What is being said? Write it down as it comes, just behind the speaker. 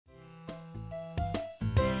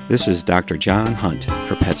This is Dr. John Hunt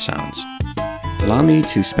for Pet Sounds. Allow me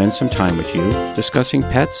to spend some time with you discussing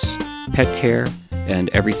pets, pet care, and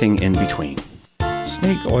everything in between.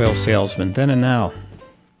 Snake oil salesman, then and now.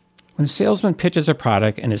 When a salesman pitches a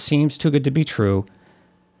product and it seems too good to be true,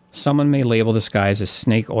 someone may label this guy as a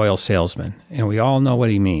snake oil salesman, and we all know what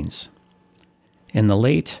he means. In the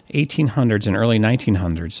late 1800s and early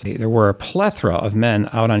 1900s, there were a plethora of men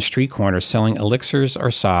out on street corners selling elixirs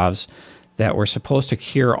or salves that were supposed to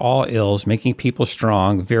cure all ills, making people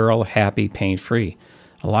strong, virile, happy, pain-free.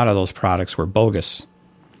 A lot of those products were bogus.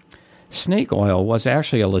 Snake oil was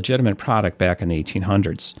actually a legitimate product back in the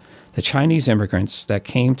 1800s. The Chinese immigrants that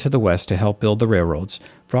came to the West to help build the railroads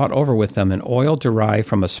brought over with them an oil derived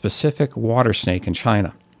from a specific water snake in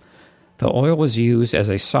China. The oil was used as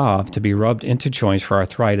a salve to be rubbed into joints for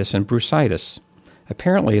arthritis and bursitis.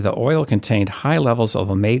 Apparently, the oil contained high levels of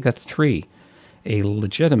omega-3, a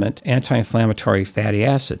legitimate anti-inflammatory fatty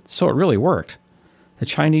acid, so it really worked. The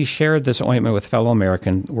Chinese shared this ointment with fellow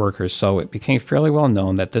American workers, so it became fairly well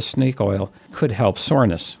known that this snake oil could help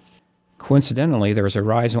soreness. Coincidentally, there was a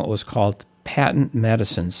rise in what was called patent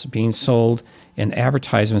medicines being sold in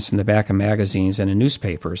advertisements in the back of magazines and in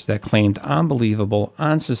newspapers that claimed unbelievable,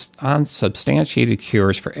 unsubstantiated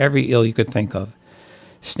cures for every ill you could think of.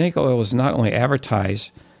 Snake oil was not only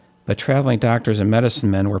advertised, but traveling doctors and medicine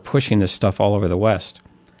men were pushing this stuff all over the West.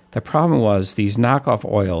 The problem was these knockoff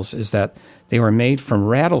oils is that they were made from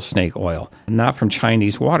rattlesnake oil, not from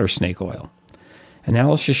Chinese water snake oil.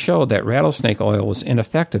 Analysis showed that rattlesnake oil was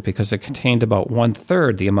ineffective because it contained about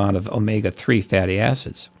 1/3 the amount of omega-3 fatty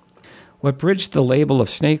acids. What bridged the label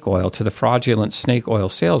of snake oil to the fraudulent snake oil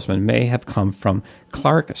salesman may have come from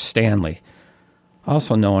Clark Stanley,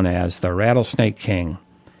 also known as the Rattlesnake King.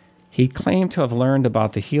 He claimed to have learned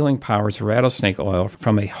about the healing powers of rattlesnake oil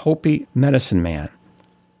from a Hopi medicine man.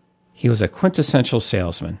 He was a quintessential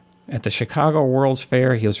salesman. At the Chicago World's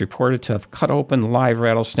Fair, he was reported to have cut open live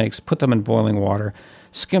rattlesnakes, put them in boiling water,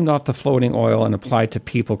 skimmed off the floating oil, and applied to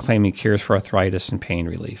people claiming cures for arthritis and pain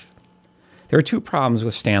relief. There are two problems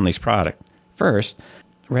with Stanley's product. First,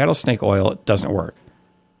 rattlesnake oil doesn't work.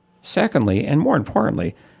 Secondly, and more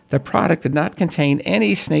importantly, the product did not contain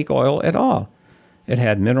any snake oil at all. It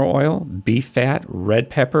had mineral oil, beef fat, red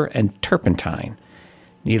pepper, and turpentine.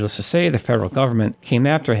 Needless to say, the federal government came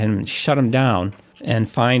after him and shut him down and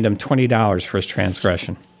fined him $20 for his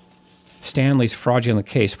transgression. Stanley's fraudulent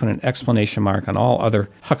case put an exclamation mark on all other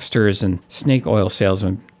hucksters, and snake oil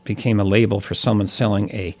salesmen became a label for someone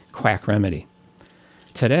selling a quack remedy.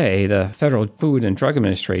 Today, the Federal Food and Drug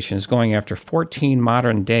Administration is going after 14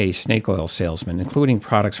 modern-day snake oil salesmen, including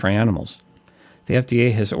products for animals. The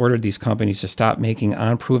FDA has ordered these companies to stop making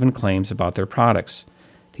unproven claims about their products.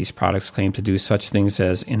 These products claim to do such things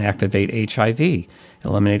as inactivate HIV,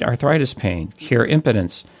 eliminate arthritis pain, cure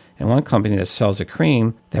impotence, and one company that sells a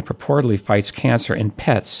cream that purportedly fights cancer in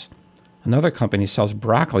pets. Another company sells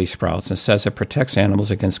broccoli sprouts and says it protects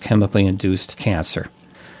animals against chemically induced cancer.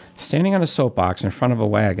 Standing on a soapbox in front of a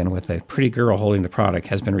wagon with a pretty girl holding the product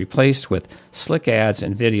has been replaced with slick ads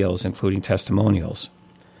and videos, including testimonials.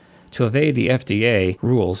 To evade the FDA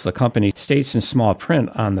rules, the company states in small print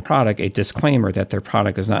on the product a disclaimer that their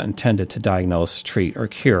product is not intended to diagnose, treat, or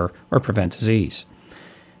cure, or prevent disease,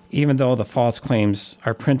 even though the false claims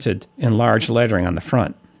are printed in large lettering on the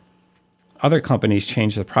front. Other companies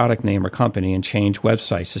change the product name or company and change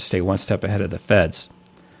websites to stay one step ahead of the feds.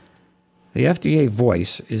 The FDA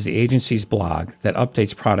Voice is the agency's blog that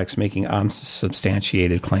updates products making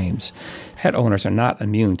unsubstantiated claims. Pet owners are not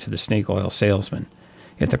immune to the snake oil salesman.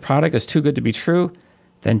 If the product is too good to be true,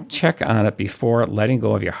 then check on it before letting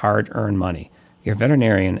go of your hard-earned money. Your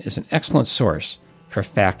veterinarian is an excellent source for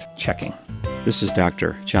fact-checking. This is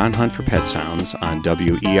Dr. John Hunt for Pet Sounds on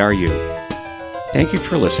WERU. Thank you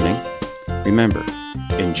for listening. Remember,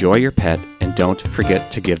 enjoy your pet and don't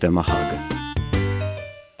forget to give them a hug.